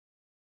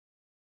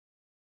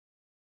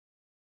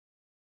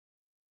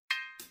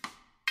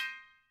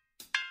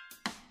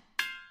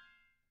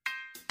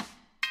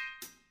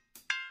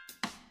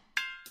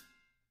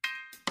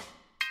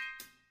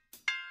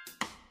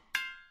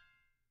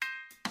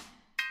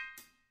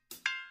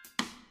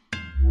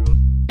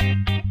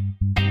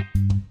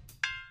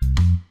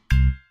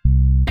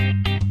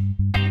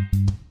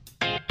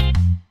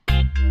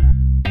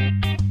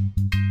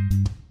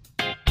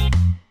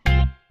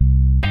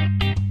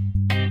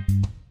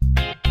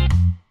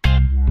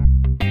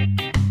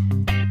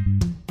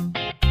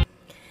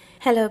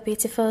Hello,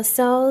 beautiful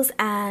souls,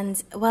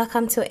 and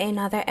welcome to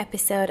another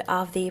episode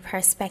of the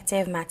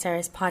Perspective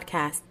Matters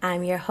podcast.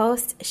 I'm your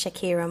host,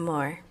 Shakira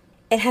Moore.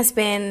 It has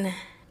been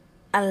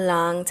a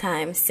long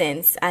time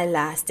since I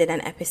last did an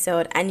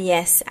episode, and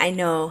yes, I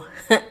know,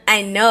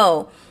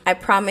 I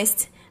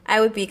promised I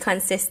would be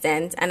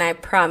consistent, and I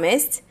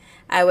promised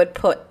I would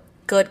put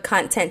good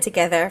content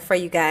together for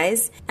you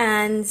guys,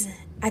 and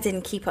I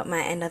didn't keep up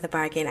my end of the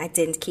bargain. I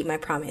didn't keep my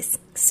promise.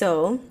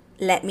 So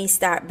let me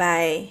start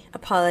by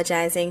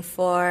apologizing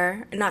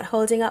for not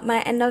holding up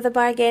my end of the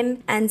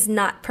bargain and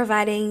not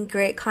providing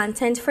great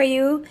content for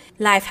you.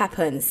 Life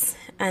happens,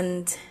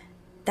 and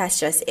that's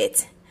just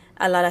it.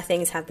 A lot of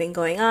things have been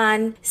going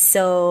on,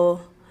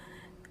 so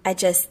I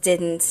just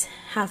didn't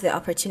have the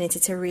opportunity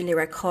to really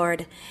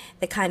record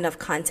the kind of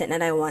content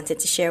that I wanted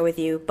to share with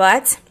you.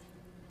 But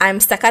I'm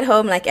stuck at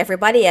home like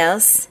everybody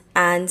else,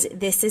 and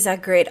this is a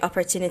great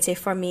opportunity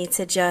for me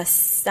to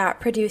just start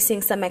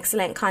producing some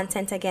excellent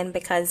content again,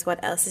 because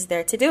what else is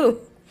there to do?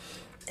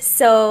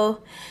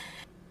 So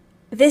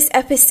this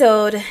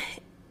episode,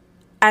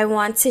 I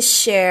want to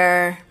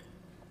share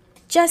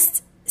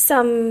just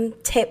some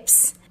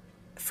tips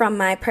from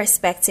my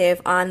perspective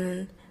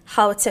on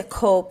how to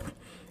cope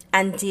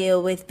and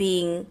deal with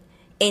being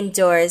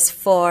indoors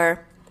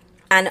for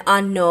an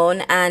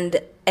unknown and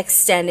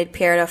extended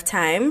period of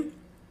time.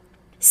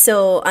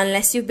 So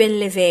unless you've been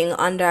living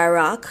under a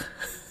rock,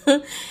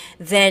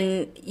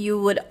 then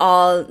you would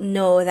all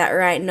know that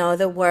right now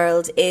the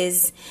world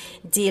is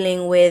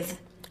dealing with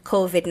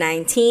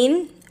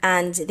COVID-19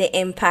 and the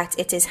impact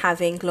it is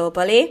having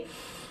globally.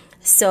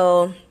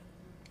 So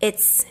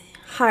it's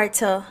hard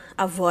to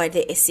avoid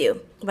the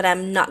issue, but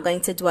I'm not going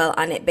to dwell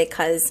on it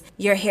because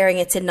you're hearing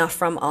it enough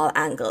from all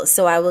angles.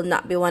 So I will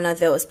not be one of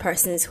those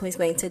persons who is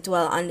going to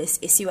dwell on this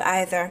issue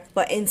either,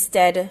 but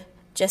instead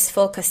just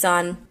focus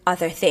on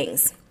other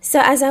things.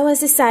 So as I was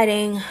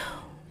deciding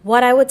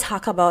what I would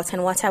talk about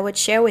and what I would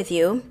share with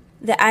you,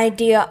 the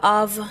idea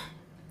of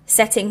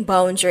setting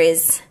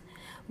boundaries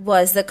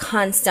was the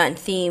constant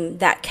theme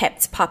that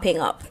kept popping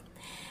up.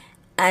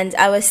 And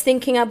I was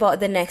thinking about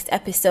the next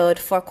episode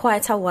for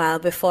quite a while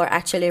before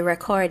actually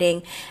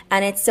recording.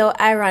 And it's so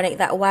ironic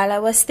that while I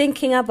was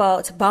thinking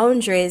about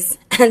boundaries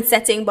and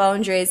setting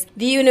boundaries,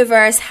 the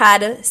universe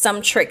had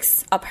some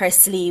tricks up her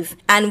sleeve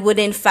and would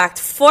in fact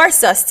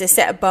force us to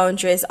set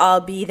boundaries,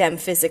 albeit them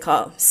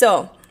physical.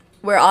 So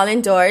we're all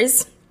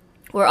indoors.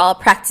 We're all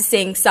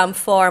practicing some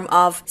form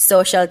of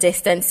social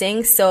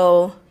distancing.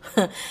 So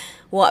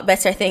what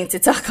better thing to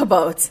talk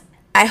about?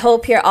 I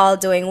hope you're all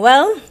doing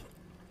well.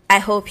 I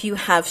hope you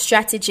have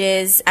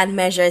strategies and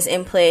measures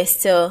in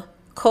place to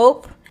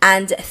cope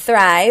and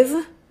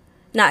thrive,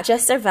 not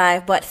just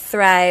survive, but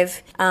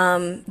thrive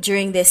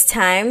during this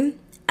time.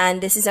 And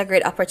this is a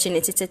great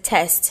opportunity to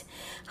test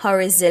how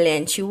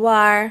resilient you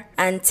are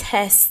and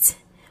test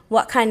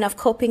what kind of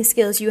coping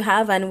skills you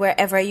have, and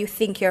wherever you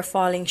think you're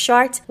falling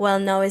short, well,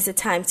 now is the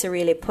time to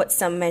really put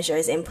some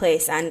measures in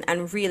place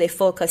and really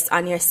focus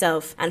on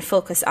yourself and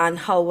focus on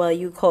how well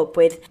you cope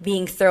with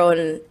being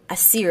thrown a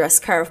serious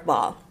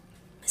curveball.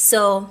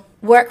 So,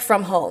 work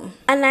from home.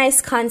 A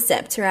nice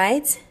concept,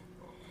 right?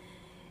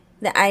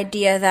 The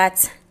idea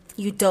that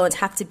you don't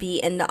have to be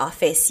in the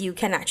office. You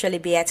can actually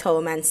be at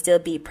home and still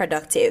be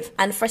productive.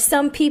 And for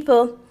some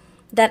people,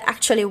 that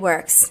actually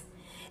works.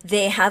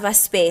 They have a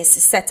space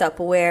set up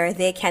where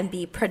they can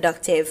be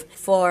productive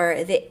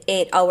for the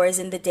 8 hours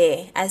in the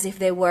day as if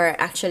they were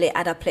actually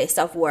at a place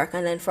of work.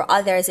 And then for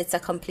others, it's a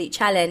complete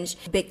challenge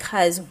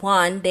because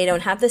one, they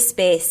don't have the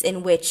space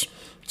in which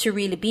to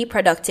really be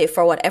productive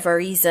for whatever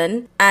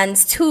reason. And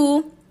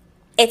two,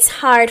 it's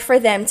hard for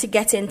them to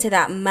get into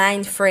that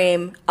mind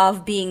frame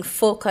of being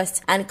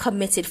focused and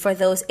committed for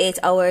those 8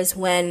 hours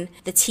when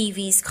the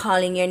TV's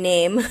calling your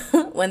name,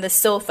 when the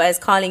sofa is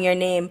calling your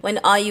name, when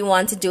all you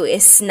want to do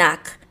is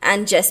snack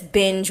and just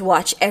binge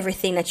watch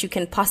everything that you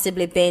can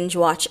possibly binge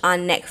watch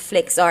on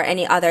Netflix or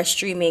any other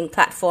streaming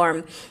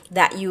platform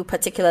that you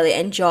particularly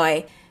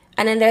enjoy.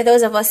 And then there are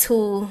those of us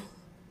who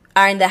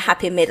are in the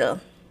happy middle.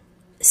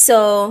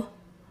 So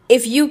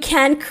if you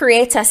can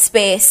create a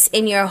space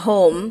in your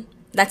home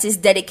that is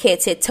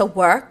dedicated to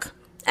work,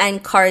 I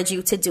encourage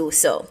you to do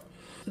so,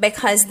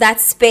 because that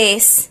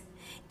space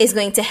is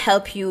going to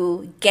help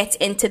you get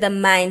into the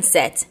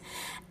mindset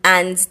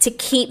and to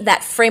keep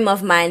that frame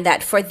of mind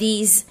that for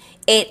these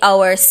 8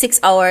 hours,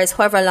 6 hours,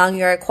 however long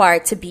you're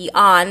required to be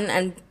on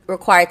and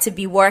required to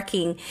be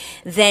working,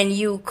 then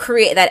you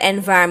create that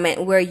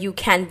environment where you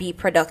can be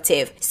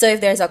productive. So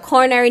if there's a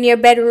corner in your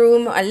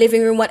bedroom or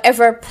living room,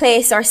 whatever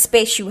place or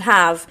space you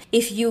have,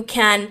 if you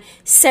can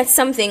set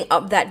something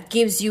up that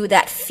gives you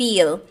that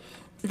feel,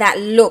 that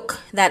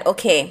look, that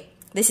okay,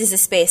 this is a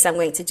space I'm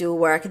going to do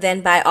work,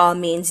 then by all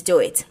means do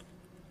it.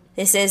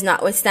 This is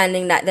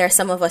notwithstanding that there are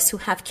some of us who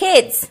have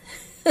kids.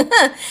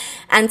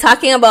 And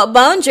talking about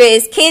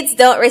boundaries, kids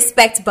don't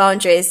respect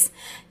boundaries.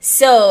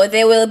 So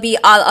they will be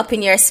all up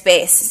in your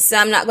space. So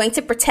I'm not going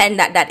to pretend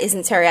that that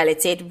isn't a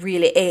reality. It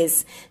really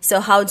is. So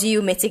how do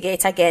you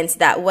mitigate against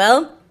that?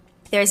 Well,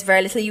 there's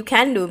very little you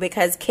can do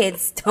because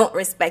kids don't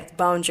respect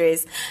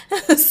boundaries.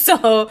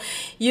 So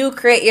you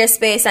create your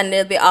space and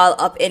they'll be all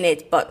up in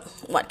it. But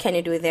what can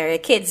you do? They're your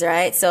kids,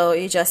 right? So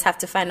you just have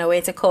to find a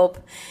way to cope.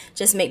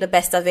 Just make the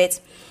best of it.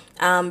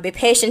 Be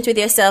patient with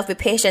yourself. Be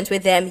patient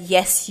with them.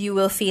 Yes, you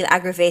will feel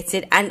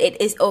aggravated, and it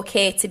is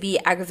okay to be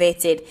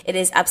aggravated. It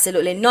is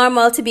absolutely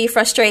normal to be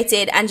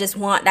frustrated and just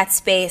want that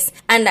space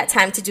and that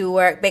time to do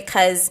work,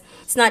 because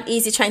it's not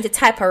easy trying to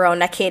type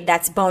around a kid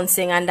that's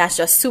bouncing and that's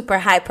just super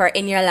hyper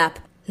in your lap.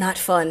 Not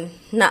fun.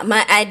 Not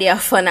my idea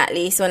of fun, at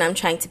least when I'm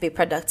trying to be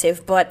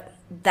productive. But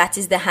that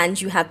is the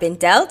hand you have been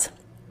dealt.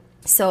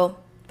 So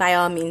by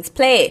all means,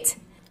 play it.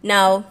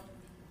 Now,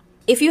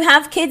 if you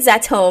have kids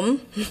at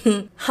home,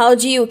 how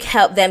do you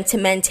help them to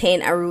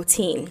maintain a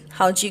routine?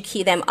 How do you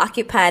keep them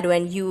occupied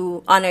when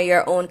you honor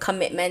your own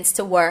commitments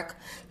to work,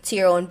 to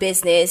your own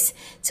business,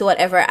 to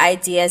whatever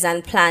ideas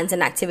and plans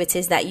and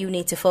activities that you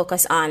need to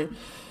focus on?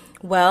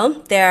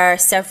 Well, there are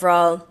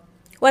several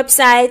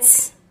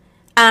websites,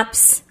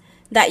 apps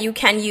that you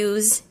can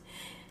use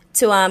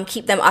to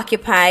keep them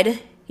occupied.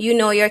 You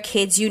know your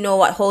kids, you know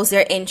what holds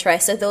their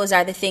interest. So those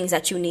are the things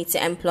that you need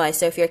to employ.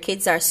 So if your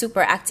kids are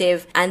super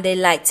active and they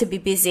like to be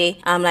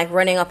busy, like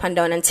running up and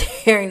down and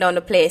tearing down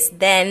the place,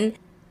 then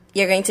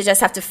you're going to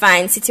just have to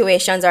find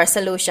situations or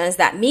solutions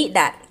that meet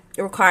that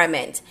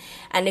requirement.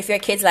 And if your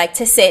kids like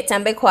to sit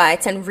and be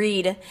quiet and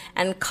read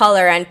and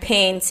color and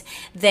paint,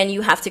 then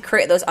you have to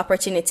create those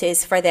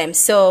opportunities for them.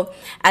 So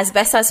as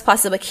best as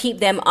possible, keep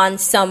them on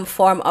some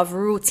form of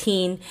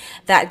routine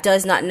that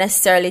does not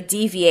necessarily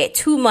deviate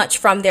too much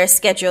from their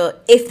schedule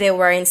if they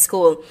were in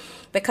school,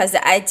 because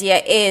the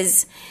idea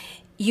is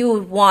you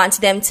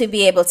want them to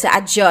be able to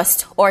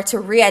adjust or to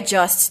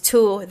readjust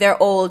to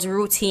their old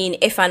routine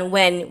if and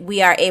when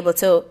we are able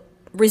to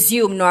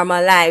resume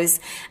normal lives,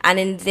 and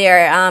in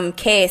their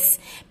case,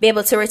 be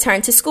able to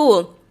return to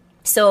school.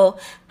 So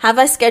have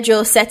a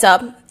schedule set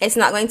up. It's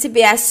not going to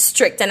be as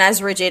strict and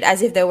as rigid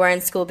as if they were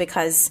in school,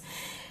 because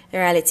the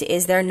reality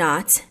is they're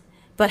not.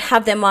 But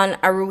have them on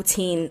a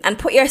routine, and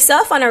put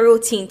yourself on a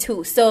routine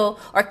too. So,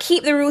 or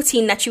keep the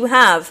routine that you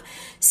have.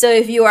 So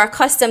if you are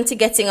accustomed to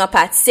getting up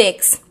at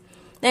 6,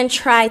 then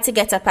try to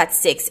get up at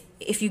 6.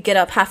 If you get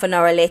up half an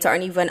hour later or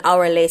even an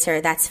hour later,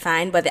 that's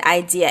fine. But the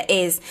idea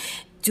is,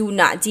 do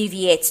not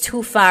deviate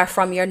too far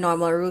from your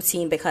normal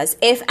routine, because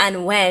if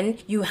and when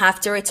you have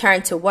to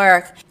return to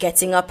work,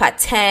 getting up at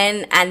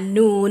 10 and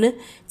noon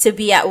to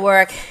be at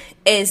work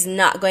is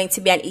not going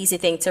to be an easy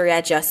thing to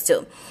readjust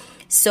to.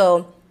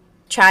 So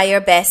try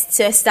your best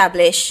to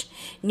establish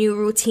new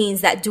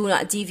routines that do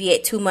not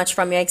deviate too much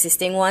from your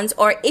existing ones,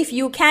 or if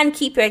you can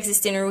keep your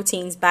existing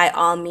routines, by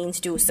all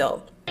means do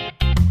so.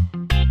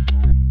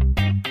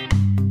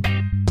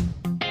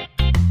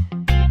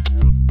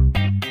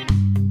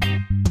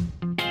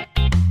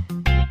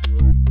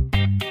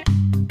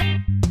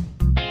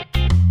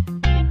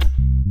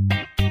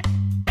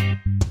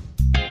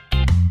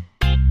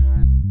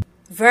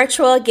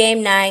 Virtual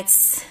game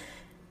nights,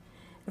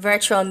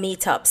 virtual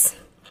meetups.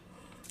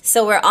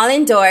 So we're all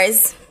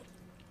indoors,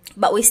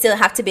 but we still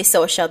have to be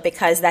social,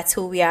 because that's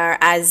who we are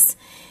as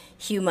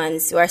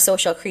humans. We are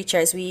social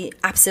creatures. We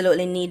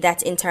absolutely need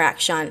that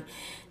interaction.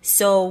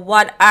 So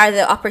what are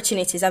the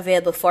opportunities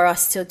available for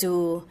us to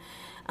do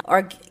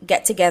or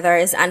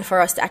get-togethers, and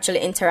for us to actually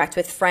interact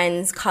with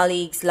friends,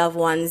 colleagues, loved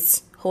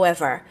ones,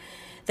 whoever?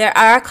 There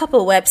are a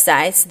couple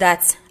websites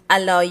that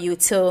allow you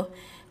to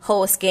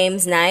host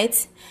games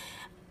nights.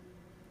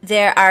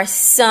 There are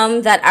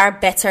some that are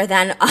better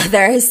than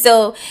others.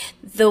 So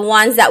the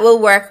ones that will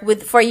work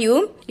for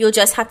you, you'll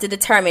just have to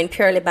determine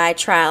purely by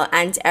trial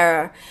and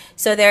error.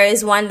 So there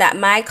is one that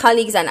my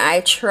colleagues and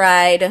I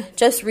tried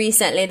just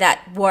recently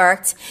that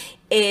worked,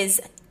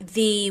 is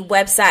the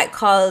website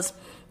called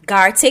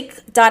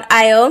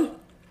daunting.io.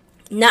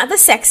 Not the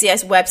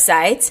sexiest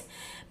website,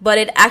 but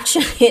it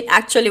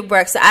actually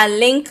works. So I'll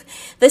link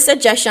the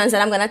suggestions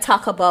that I'm going to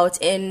talk about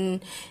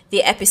in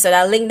the episode.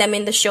 I'll link them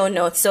in the show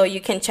notes so you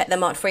can check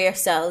them out for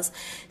yourselves.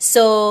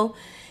 So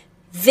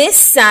this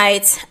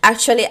site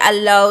actually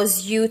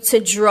allows you to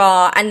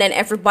draw, and then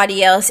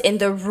everybody else in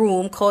the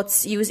room,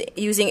 quotes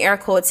using air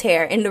quotes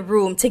here, in the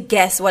room, to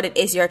guess what it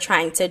is you're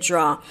trying to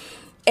draw.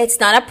 It's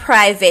not a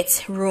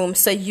private room,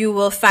 so you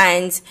will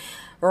find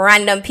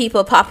random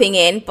people popping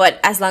in,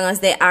 but as long as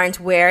they aren't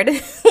weird,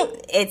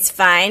 it's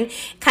fine.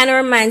 Kind of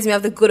reminds me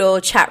of the good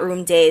old chat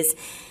room days.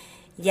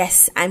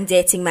 Yes, I'm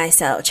dating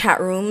myself. Chat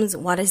rooms,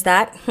 what is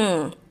that?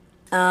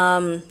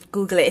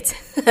 Google it.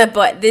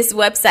 But this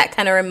website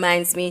kind of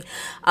reminds me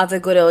of the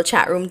good old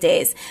chat room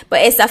days.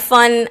 But it's a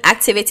fun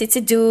activity to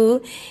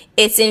do.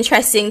 It's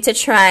interesting to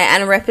try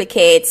and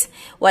replicate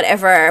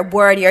whatever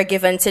word you're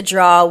given to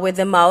draw with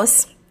the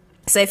mouse.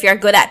 So if you're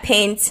good at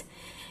paint,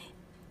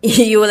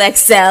 you will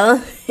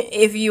excel.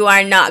 If you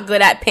are not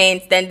good at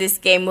paint, then this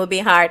game will be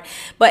hard.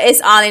 But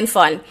it's all in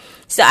fun.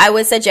 So I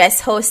would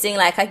suggest hosting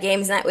like a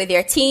games night with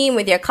your team,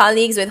 with your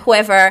colleagues, with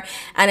whoever,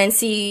 and then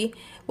see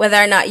whether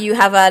or not you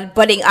have a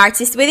budding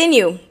artist within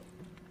you.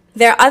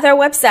 There are other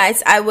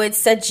websites I would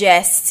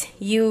suggest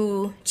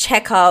you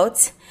check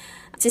out.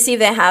 to see if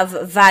they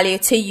have value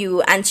to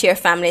you and to your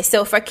family.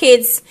 So for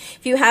kids,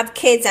 if you have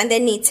kids and they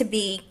need to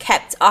be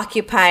kept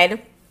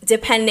occupied,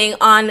 depending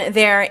on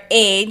their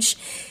age,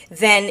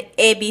 then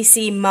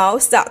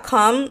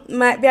abcmouse.com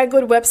might be a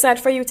good website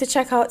for you to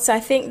check out. So I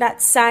think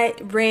that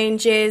site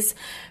ranges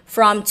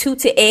from 2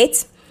 to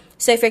 8.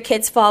 So if your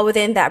kids fall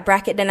within that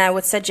bracket, then I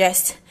would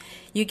suggest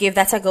you give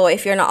that a go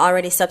if you're not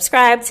already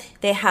subscribed.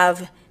 They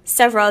have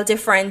several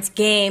different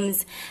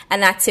games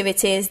and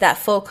activities that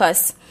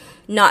focus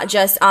not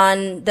just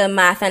on the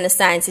math and the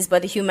sciences,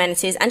 but the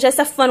humanities, and just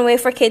a fun way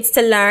for kids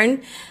to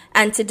learn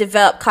and to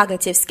develop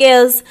cognitive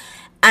skills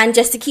and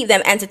just to keep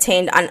them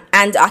entertained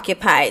and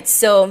occupied.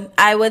 So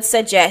I would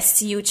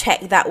suggest you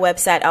check that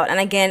website out. And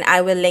again,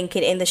 I will link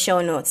it in the show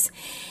notes.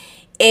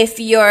 If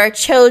your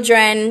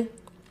children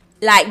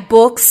like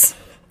books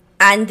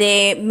and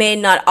they may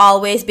not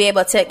always be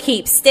able to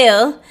keep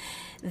still,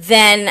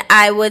 then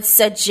I would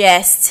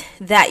suggest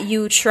that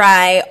you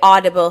try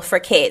Audible for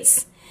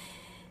Kids.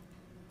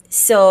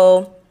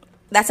 So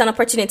that's an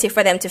opportunity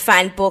for them to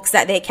find books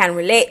that they can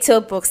relate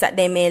to, books that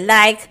they may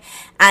like,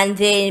 and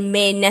they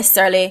may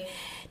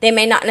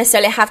not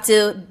necessarily have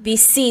to be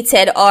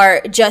seated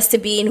or just to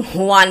be in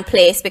one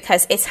place,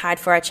 because it's hard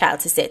for a child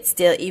to sit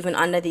still even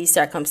under these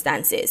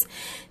circumstances.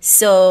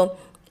 So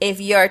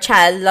if your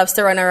child loves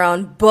to run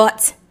around,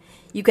 but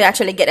you could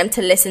actually get them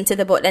to listen to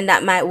the book, then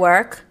that might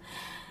work.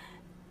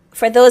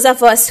 For those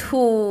of us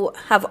who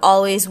have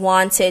always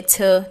wanted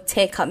to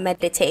take up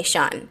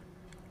meditation,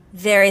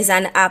 there is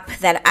an app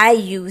that I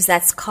use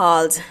that's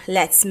called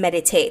Let's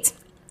Meditate.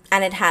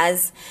 And it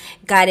has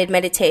guided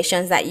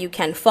meditations that you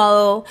can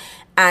follow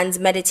and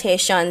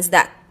meditations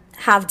that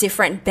have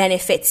different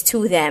benefits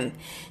to them.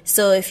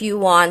 So if you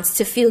want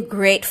to feel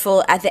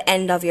grateful at the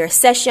end of your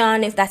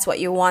session, if that's what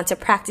you want to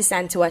practice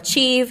and to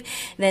achieve,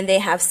 then they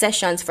have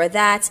sessions for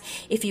that.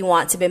 If you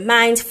want to be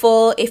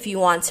mindful, if you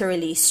want to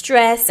release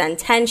stress and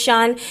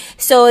tension.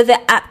 So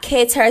the app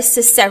caters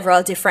to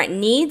several different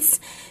needs.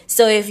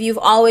 So if you've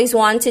always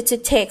wanted to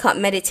take up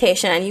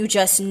meditation and you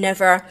just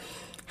never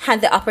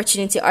had the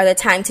opportunity or the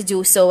time to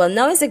do so, well,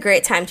 now is a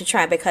great time to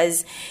try,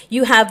 because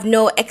you have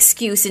no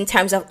excuse in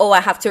terms of,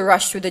 I have to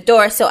rush through the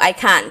door, so I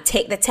can't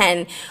take the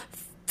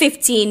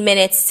 10-15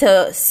 minutes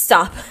to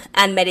stop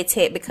and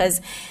meditate,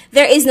 because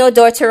there is no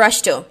door to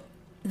rush to.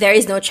 There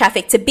is no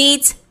traffic to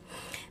beat.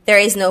 There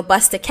is no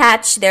bus to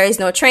catch. There is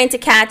no train to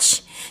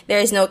catch. There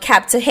is no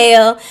cab to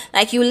hail.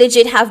 Like, you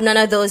legit have none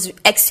of those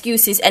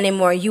excuses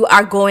anymore. You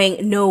are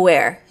going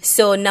nowhere.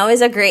 So now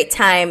is a great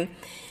time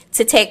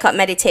to take up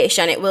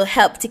meditation. It will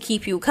help to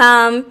keep you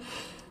calm.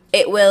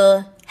 It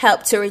will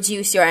help to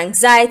reduce your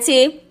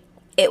anxiety.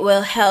 It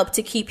will help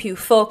to keep you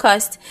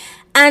focused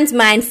and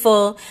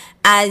mindful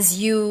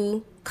as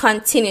you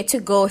continue to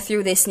go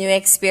through this new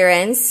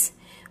experience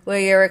where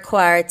you're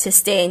required to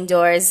stay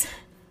indoors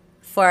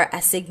for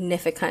a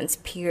significant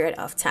period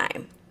of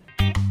time.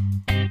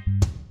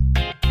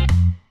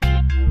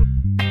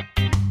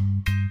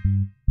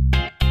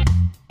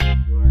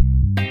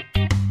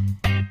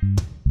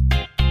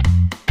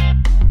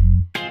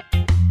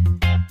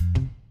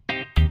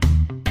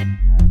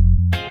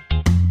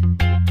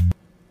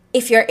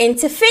 If you're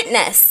into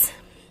fitness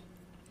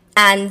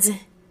and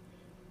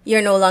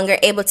you're no longer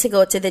able to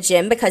go to the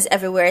gym because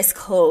everywhere is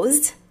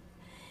closed,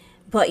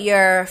 but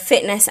your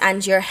fitness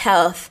and your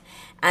health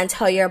and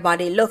how your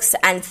body looks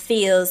and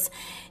feels,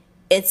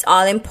 it's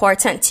all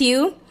important to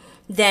you,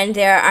 then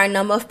there are a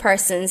number of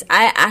persons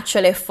I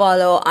actually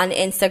follow on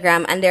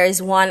Instagram, and there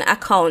is one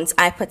account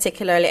I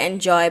particularly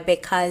enjoy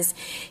because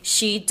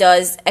she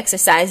does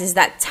exercises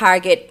that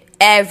target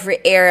every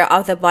area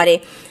of the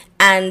body.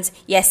 And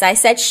yes, I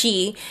said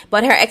she,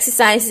 but her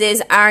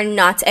exercises are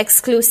not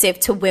exclusive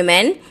to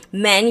women.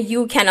 Men,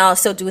 you can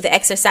also do the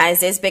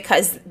exercises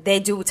because they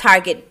do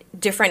target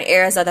different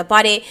areas of the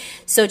body.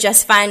 So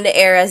just find the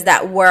areas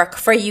that work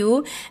for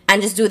you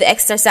and just do the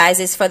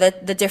exercises for the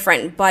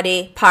different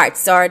body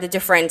parts or the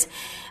different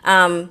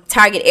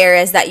target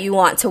areas that you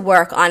want to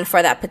work on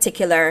for that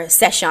particular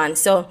session.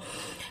 So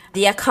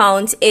the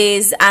account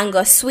is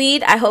Angus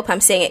Swede. I hope I'm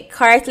saying it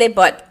correctly,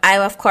 but I,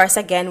 of course,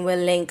 again, will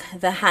link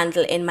the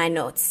handle in my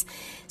notes.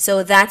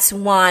 So that's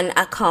one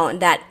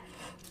account that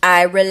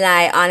I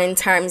rely on in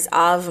terms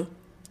of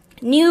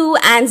new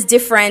and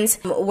different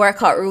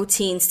workout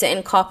routines to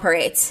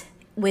incorporate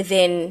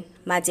within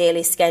my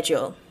daily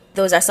schedule.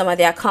 Those are some of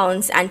the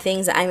accounts and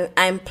things I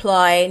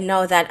employ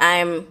now that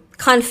I'm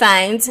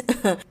confined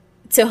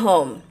to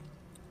home.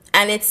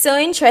 And it's so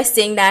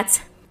interesting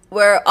that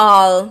we're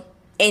all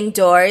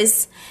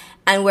indoors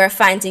and we're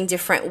finding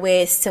different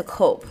ways to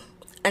cope,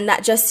 and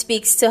that just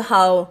speaks to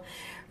how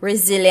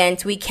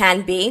resilient we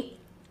can be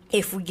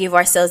if we give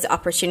ourselves the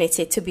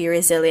opportunity to be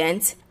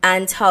resilient,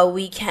 and how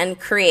we can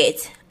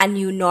create a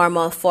new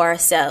normal for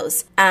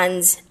ourselves.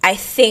 And I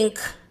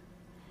think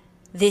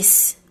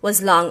this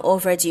was long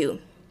overdue.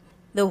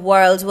 The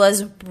world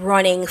was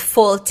running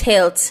full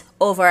tilt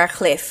over a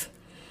cliff.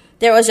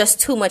 There was just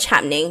too much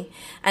happening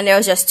and there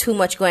was just too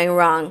much going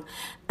wrong.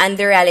 And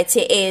the reality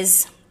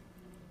is,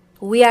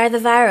 we are the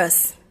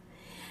virus.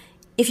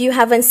 If you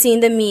haven't seen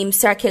the memes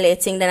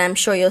circulating, then I'm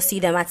sure you'll see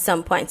them at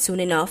some point soon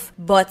enough.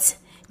 But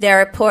there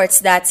are reports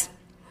that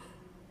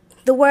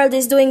the world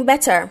is doing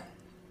better.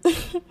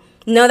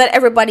 Now that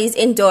everybody's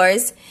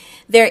indoors,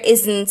 there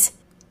isn't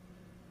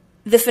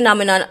the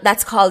phenomenon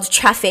that's called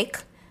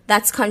traffic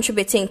that's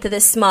contributing to the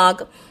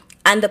smog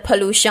and the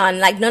pollution.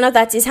 Like, none of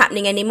that is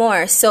happening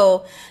anymore.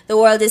 So the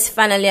world is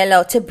finally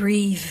allowed to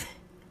breathe,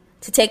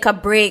 to take a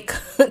break,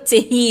 to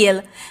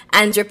heal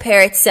and repair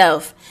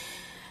itself.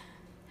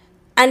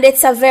 And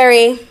it's a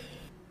very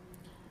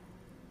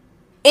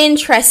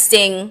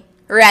interesting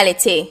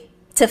reality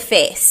to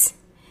face,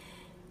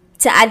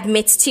 to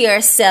admit to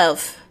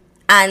yourself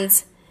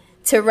and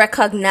to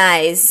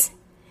recognize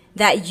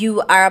that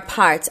you are a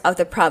part of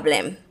the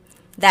problem,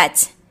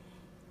 that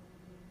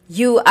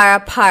you are a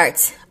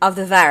part of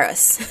the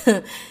virus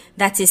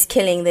that is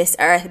killing this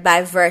earth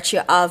by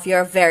virtue of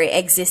your very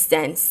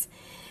existence.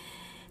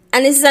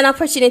 And this is an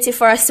opportunity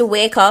for us to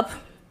wake up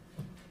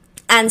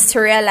and to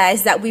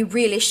realize that we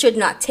really should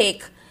not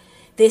take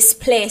this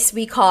place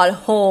we call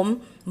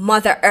home,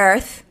 Mother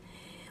Earth.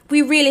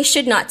 We really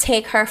should not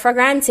take her for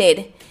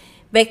granted,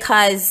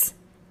 because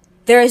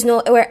there is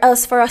nowhere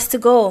else for us to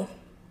go.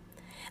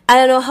 I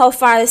don't know how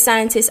far the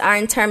scientists are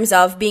in terms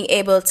of being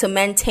able to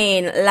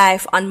maintain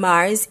life on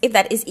Mars, if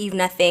that is even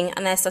a thing,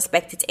 and I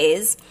suspect it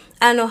is.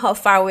 I don't know how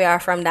far we are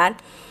from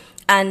that,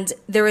 and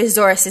the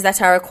resources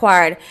that are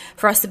required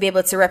for us to be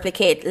able to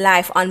replicate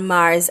life on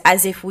Mars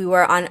as if we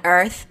were on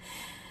Earth.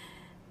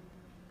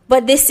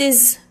 But this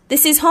is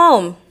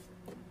home.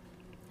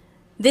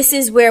 This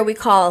is where we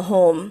call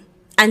home.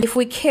 And if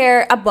we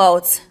care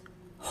about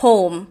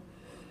home,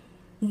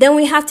 then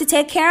we have to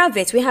take care of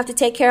it. We have to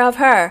take care of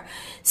her.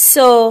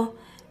 So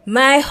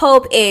my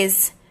hope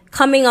is,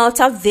 coming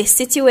out of this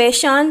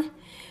situation,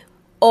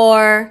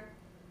 or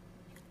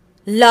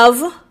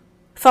love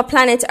for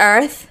planet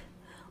Earth,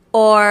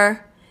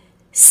 or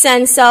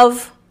sense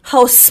of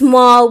how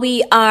small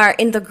we are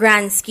in the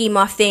grand scheme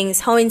of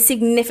things, how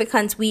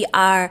insignificant we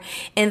are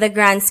in the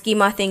grand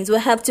scheme of things, will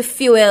help to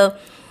fuel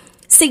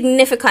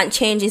significant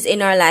changes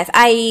in our life,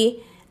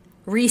 i.e.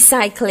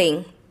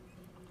 recycling.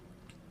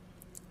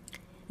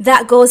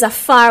 That goes a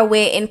far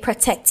way in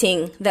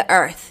protecting the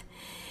earth.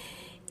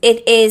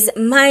 It is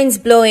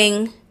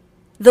mind-blowing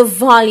the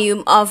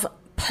volume of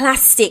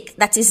plastic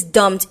that is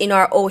dumped in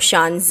our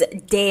oceans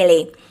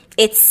daily.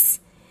 It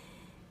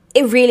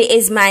really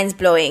is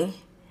mind-blowing.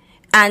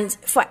 And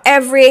for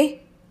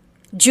every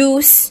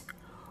juice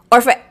or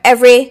for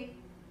every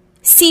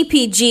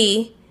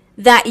CPG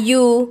that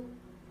you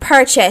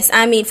purchase,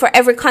 for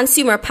every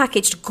consumer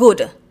packaged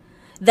good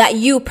that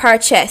you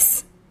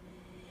purchase,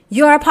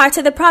 you're a part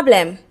of the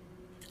problem.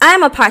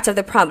 I'm a part of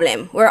the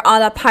problem. We're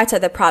all a part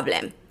of the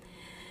problem.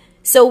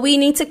 So we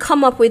need to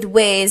come up with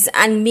ways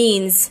and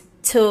means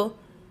to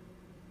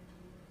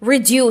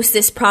reduce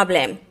this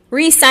problem.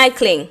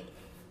 Recycling,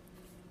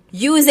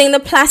 using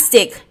the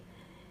plastic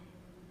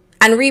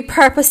and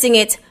repurposing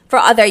it for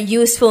other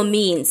useful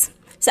means.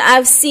 So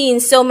I've seen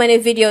so many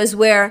videos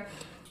where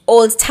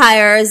old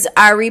tires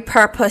are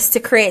repurposed to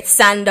create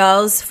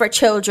sandals for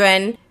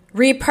children,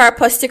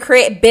 repurposed to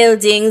create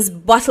buildings,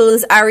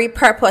 bottles are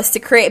repurposed to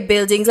create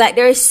buildings. Like,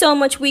 there is so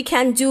much we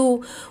can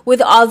do with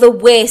all the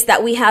waste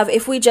that we have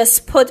if we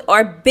just put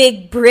our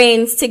big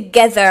brains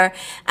together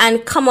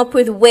and come up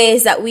with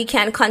ways that we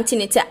can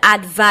continue to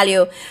add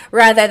value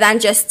rather than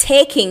just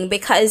taking,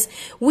 because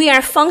we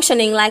are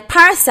functioning like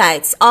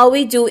parasites. All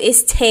we do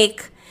is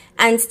take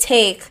and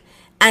take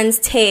and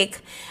take,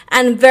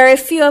 and very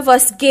few of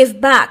us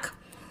give back.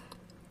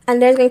 And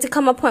there's going to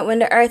come a point when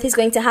the earth is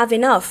going to have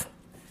enough.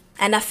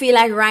 And I feel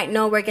like right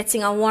now we're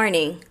getting a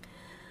warning.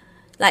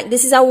 Like,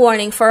 this is a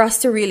warning for us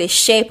to really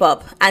shape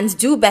up and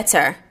do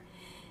better,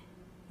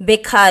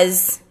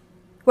 because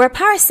we're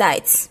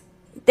parasites.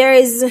 There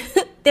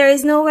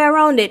is no way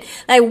around it.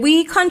 Like,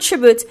 we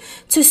contribute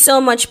to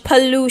so much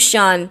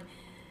pollution.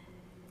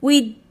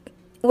 We're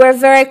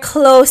very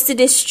close to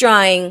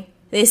destroying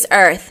this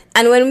earth.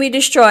 And when we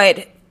destroy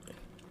it,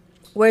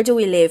 where do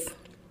we live?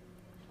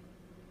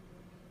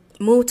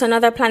 Move to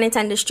another planet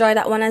and destroy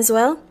that one as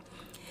well?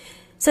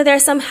 So there are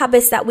some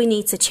habits that we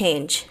need to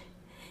change.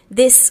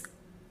 This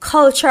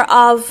culture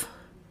of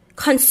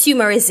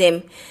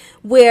consumerism,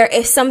 where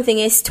if something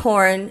is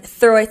torn,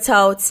 throw it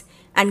out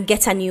and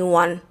get a new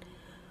one.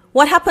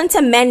 What happened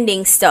to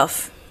mending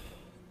stuff?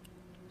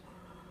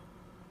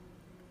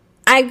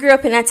 I grew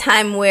up in a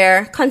time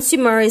where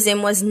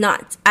consumerism was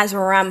not as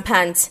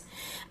rampant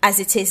as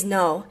it is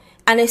now.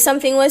 And if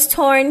something was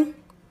torn,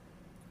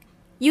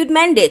 you'd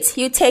mend it.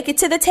 You'd take it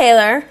to the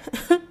tailor,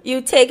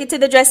 you'd take it to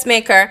the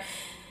dressmaker,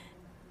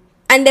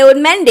 and they would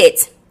mend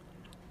it.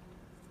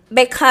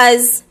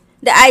 Because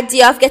the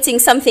idea of getting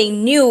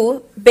something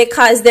new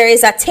because there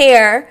is a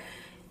tear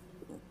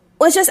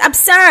was just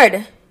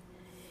absurd.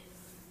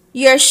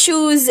 Your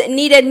shoes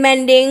needed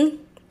mending,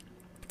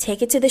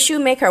 take it to the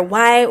shoemaker.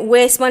 Why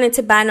waste money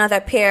to buy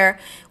another pair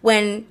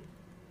when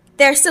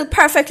they're still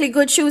perfectly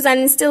good shoes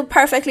and in still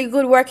perfectly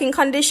good working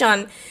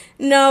condition?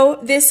 No,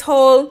 this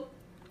whole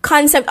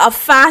concept of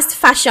fast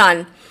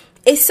fashion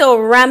is so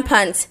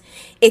rampant.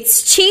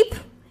 It's cheap,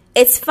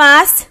 it's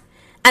fast,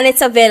 and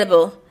it's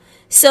available.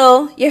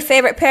 So your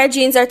favorite pair of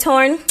jeans are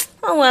torn?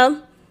 Oh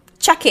well,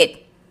 chuck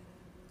it.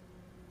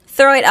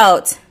 Throw it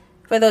out.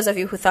 For those of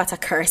you who thought I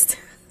cursed.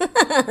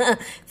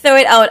 Throw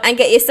it out and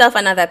get yourself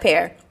another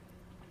pair.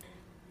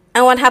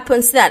 And what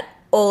happens to that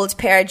old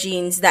pair of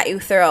jeans that you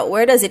throw out?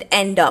 Where does it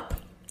end up?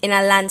 In a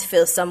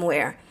landfill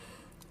somewhere.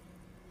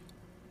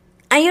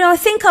 And you don't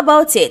think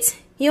about it.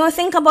 You don't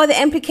think about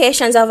the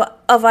implications of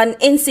an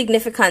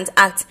insignificant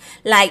act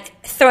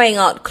like throwing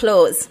out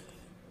clothes.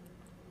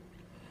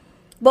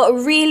 But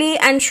really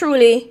and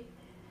truly,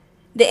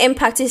 the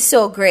impact is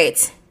so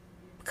great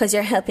because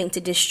you're helping to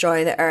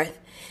destroy the earth.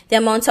 The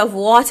amount of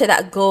water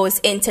that goes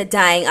into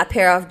dyeing a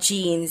pair of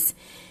jeans,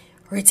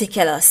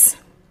 ridiculous.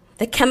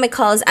 The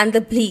chemicals and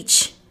the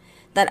bleach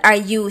that are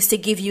used to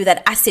give you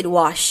that acid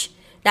wash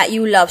that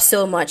you love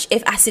so much.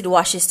 If acid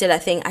wash is still a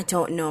thing, I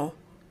don't know.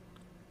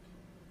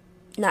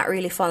 Not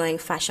really following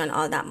fashion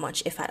all that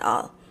much, if at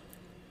all.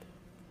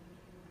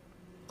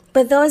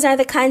 But those are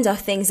the kinds of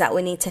things that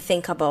we need to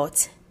think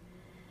about.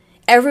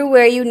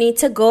 Everywhere you need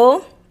to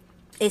go,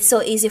 it's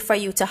so easy for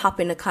you to hop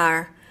in the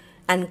car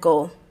and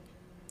go.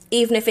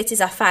 Even if it is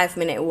a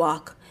 5-minute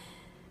walk.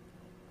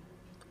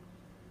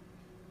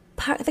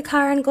 Park the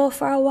car and go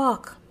for a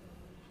walk.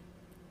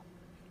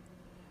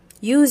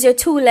 Use your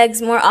 2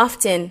 legs more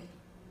often.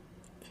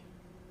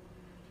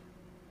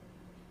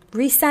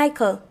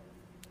 Recycle.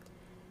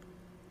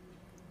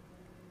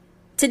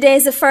 Today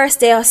is the first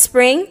day of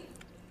spring.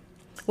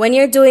 When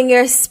you're doing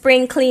your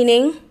spring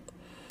cleaning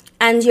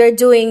and you're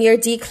doing your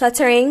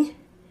decluttering,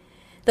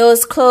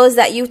 those clothes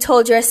that you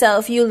told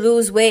yourself you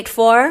lose weight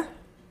for,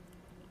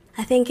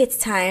 I think it's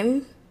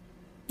time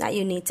that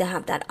you need to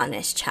have that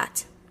honest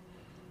chat.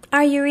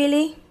 Are you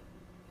really?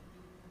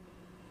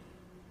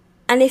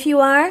 And if you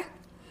are,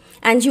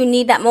 and you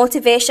need that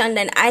motivation,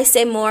 then I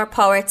say more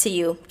power to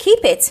you.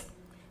 Keep it.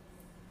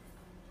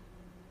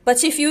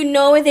 But if you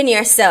know within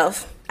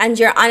yourself, and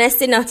you're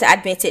honest enough to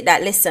admit it,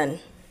 that listen,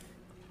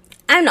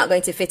 I'm not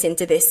going to fit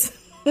into this.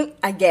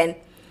 Again,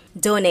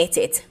 donate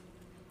it.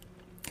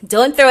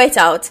 Don't throw it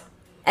out,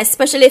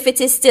 especially if it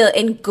is still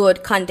in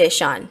good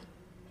condition.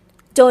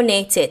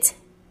 Donate it.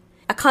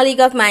 A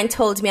colleague of mine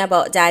told me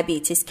about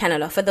Diabetes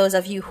Canada, for those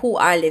of you who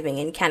are living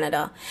in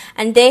Canada.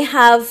 And they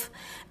have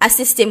a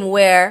system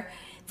where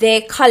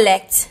they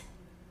collect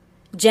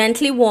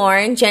gently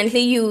worn, gently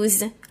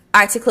used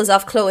articles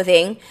of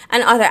clothing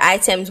and other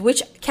items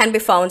which can be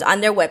found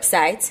on their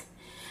website.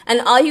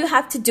 And all you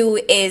have to do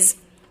is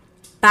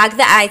bag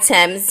the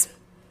items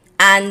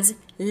and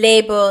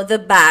label the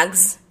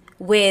bags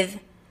with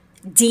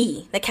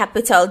D, the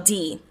capital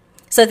D.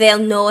 So they'll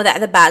know that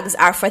the bags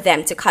are for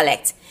them to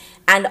collect.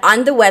 And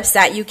on the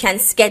website, you can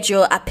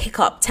schedule a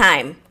pickup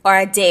time, or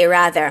a day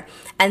rather.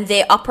 And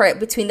they operate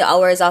between the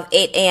hours of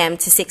 8 a.m.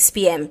 to 6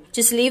 p.m.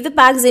 Just leave the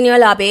bags in your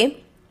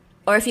lobby.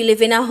 Or if you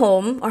live in a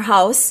home or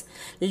house,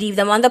 leave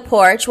them on the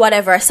porch,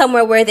 whatever.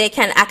 Somewhere where they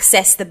can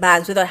access the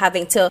bags without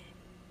having to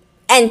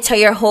enter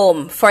your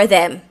home for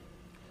them.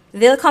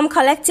 They'll come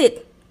collect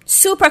it.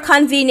 Super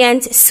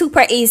convenient,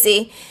 super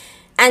easy.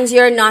 And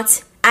you're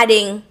not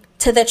adding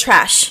to the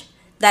trash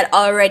that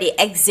already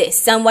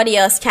exists. Somebody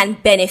else can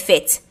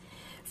benefit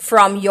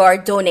from your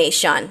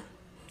donation.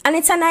 And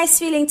it's a nice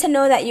feeling to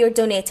know that you're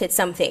donated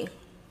something.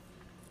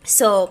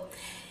 So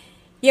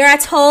you're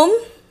at home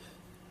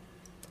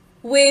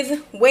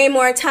with way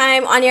more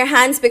time on your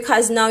hands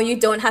because now you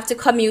don't have to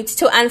commute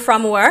to and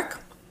from work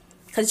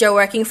because you're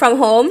working from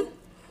home.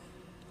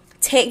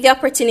 Take the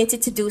opportunity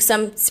to do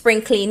some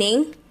spring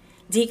cleaning.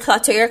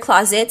 Declutter your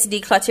closet,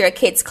 declutter your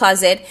kids'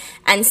 closet,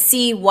 and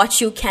see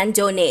what you can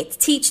donate.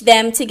 Teach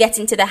them to get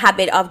into the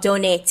habit of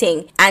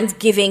donating and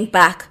giving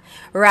back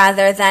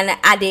rather than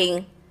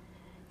adding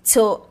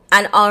to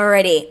an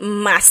already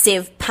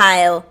massive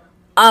pile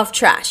of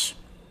trash.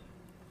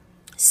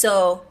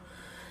 So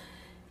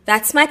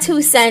that's my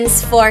 2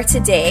 cents for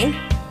today.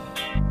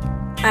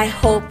 I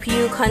hope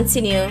you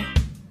continue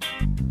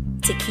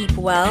to keep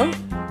well.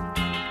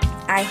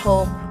 I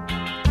hope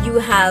you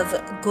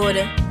have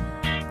good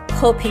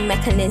coping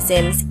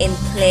mechanisms in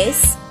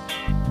place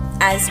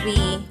as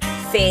we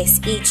face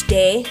each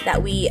day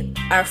that we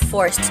are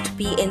forced to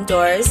be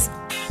indoors.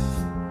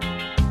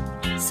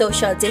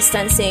 Social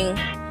distancing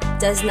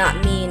does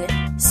not mean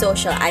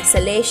social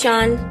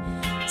isolation.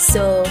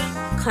 So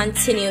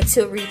continue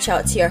to reach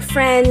out to your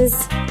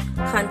friends,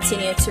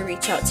 continue to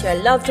reach out to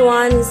your loved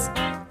ones,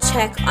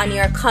 check on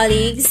your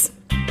colleagues,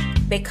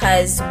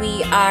 because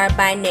we are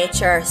by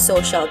nature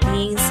social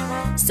beings,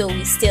 so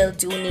we still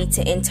do need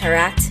to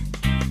interact.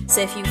 So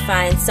if you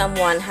find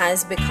someone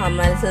has become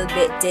a little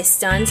bit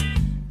distant,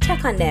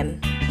 check on them,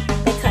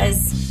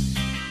 because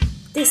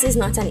this is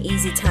not an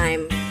easy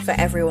time for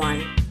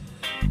everyone.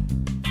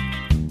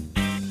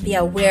 Be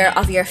aware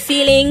of your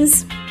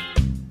feelings.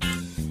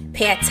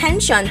 Pay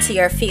attention to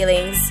your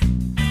feelings.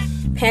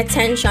 Pay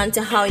attention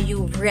to how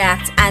you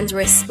react and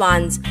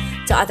respond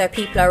to other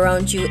people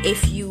around you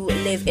if you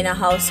live in a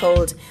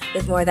household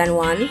with more than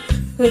one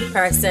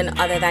person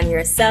other than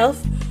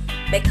yourself.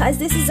 because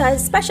this is a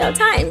special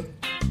time.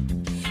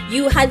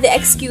 You had the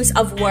excuse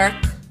of work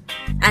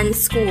and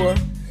school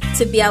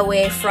to be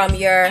away from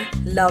your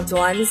loved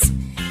ones,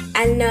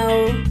 and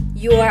now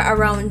you are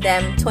around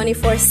them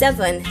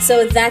 24/7.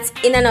 So that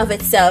in and of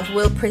itself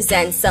will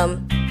present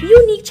some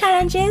unique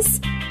challenges.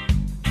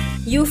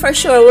 You for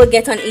sure will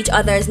get on each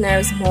other's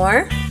nerves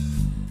more.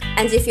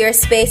 And if your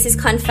space is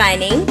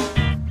confining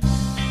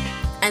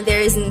and there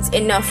isn't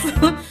enough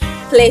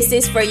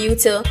places for you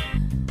to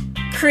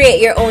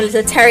create your own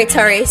little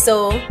territory,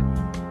 so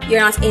you're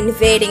not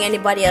invading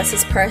anybody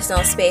else's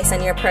personal space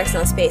and your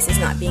personal space is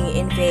not being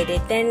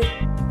invaded, then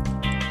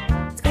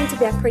it's going to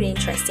be a pretty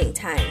interesting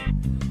time.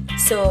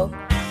 So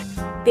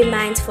be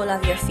mindful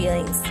of your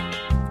feelings.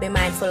 Be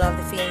mindful of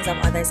the feelings of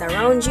others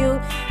around you,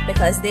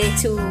 because they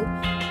too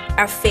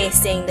are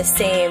facing the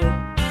same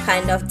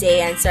kind of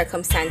day and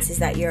circumstances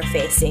that you're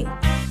facing.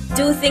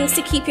 Do things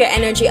to keep your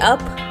energy up.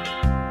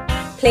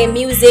 Play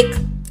music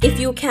if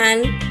you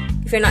can,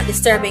 if you're not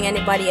disturbing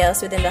anybody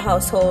else within the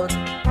household.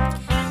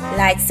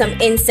 Light some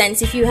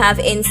incense if you have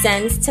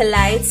incense to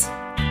light.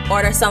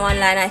 Order some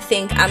online. I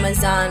think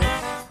Amazon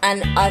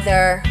and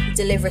other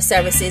delivery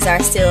services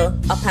are still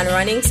up and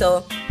running,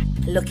 so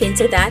look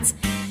into that.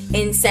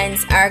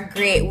 Incense are a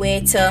great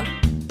way to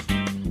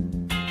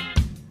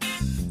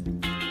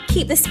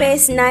keep the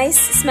space nice,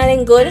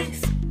 smelling good,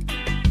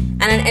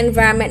 and an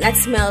environment that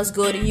smells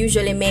good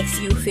usually makes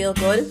you feel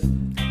good.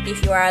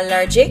 If you are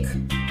allergic,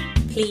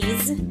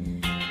 please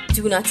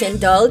do not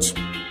indulge.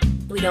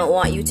 We don't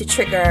want you to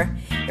trigger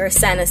your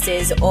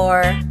sinuses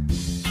or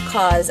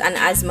cause an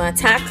asthma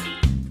attack.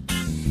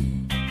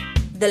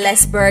 The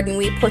less burden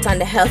we put on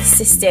the health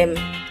system,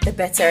 the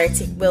better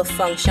it will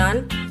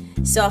function.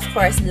 So of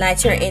course,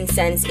 light your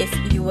incense if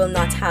you will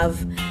not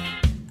have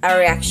a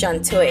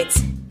reaction to it.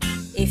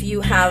 If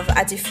you have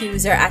a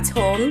diffuser at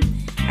home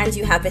and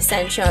you have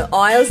essential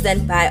oils,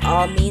 then by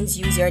all means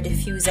use your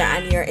diffuser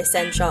and your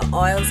essential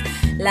oils.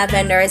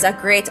 Lavender is a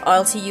great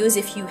oil to use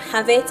if you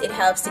have it. It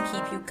helps to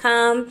keep you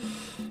calm.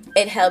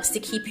 It helps to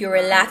keep you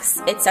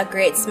relaxed. It's a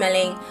great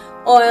smelling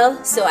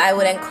oil, so I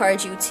would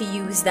encourage you to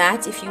use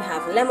that. If you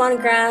have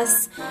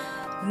lemongrass,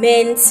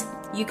 mint,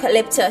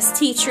 eucalyptus,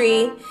 tea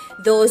tree,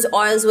 those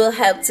oils will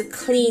help to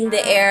clean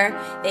the air.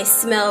 They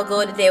smell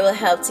good. They will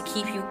help to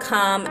keep you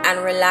calm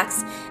and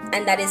relaxed,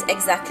 and that is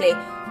exactly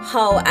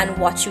how and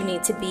what you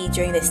need to be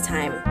during this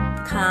time.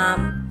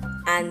 Calm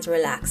and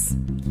relax.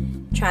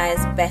 Try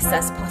as best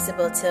as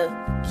possible to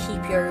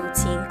keep your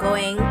routine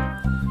going,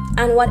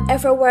 and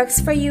whatever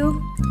works for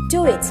you,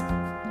 do it.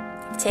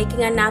 If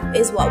taking a nap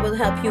is what will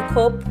help you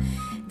cope,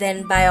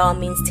 then by all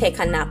means take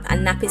a nap. A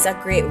nap is a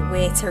great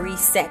way to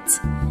reset,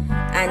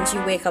 and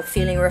you wake up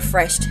feeling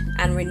refreshed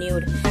and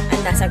renewed,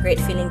 and that's a great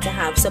feeling to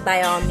have. So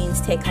by all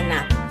means take a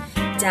nap.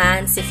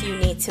 Dance if you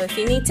need to. If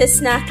you need to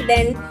snack,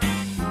 then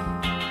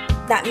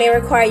that may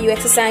require you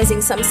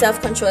exercising some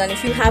self-control, and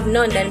if you have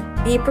none, then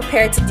be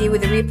prepared to deal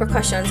with the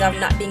repercussions of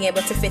not being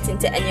able to fit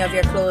into any of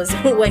your clothes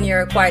when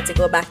you're required to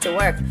go back to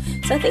work.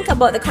 So think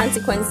about the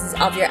consequences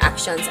of your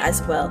actions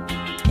as well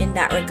in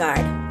that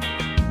regard.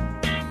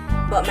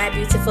 But my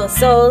beautiful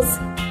souls,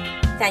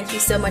 thank you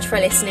so much for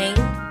listening.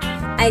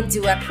 I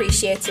do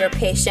appreciate your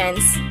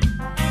patience.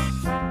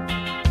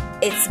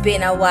 It's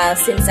been a while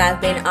since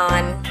I've been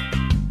on,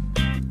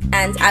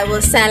 and I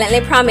will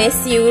silently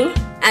promise you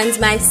and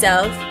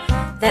myself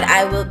that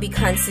I will be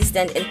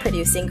consistent in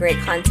producing great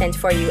content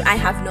for you. I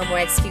have no more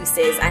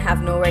excuses. I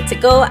have nowhere to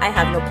go. I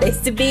have no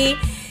place to be.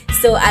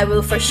 So I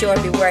will for sure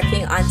be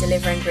working on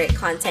delivering great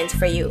content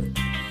for you.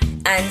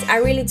 And I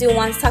really do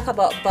want to talk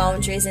about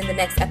boundaries in the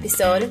next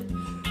episode.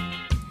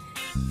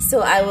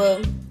 So I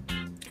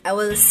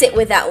will sit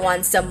with that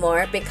one some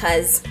more,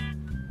 because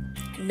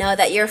now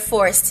that you're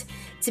forced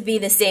to be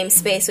in the same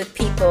space with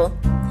people,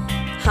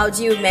 how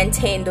do you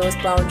maintain those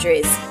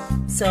boundaries?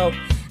 So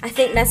I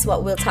think that's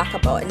what we'll talk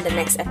about in the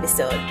next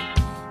episode.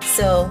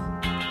 So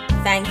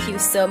thank you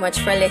so much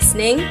for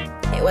listening.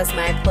 It was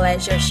my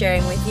pleasure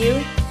sharing with you.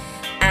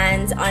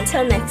 And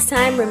until next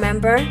time,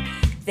 remember,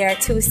 there are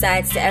two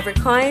sides to every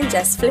coin.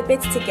 Just flip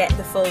it to get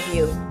the full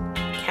view.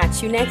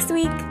 Catch you next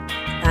week.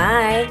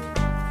 Bye.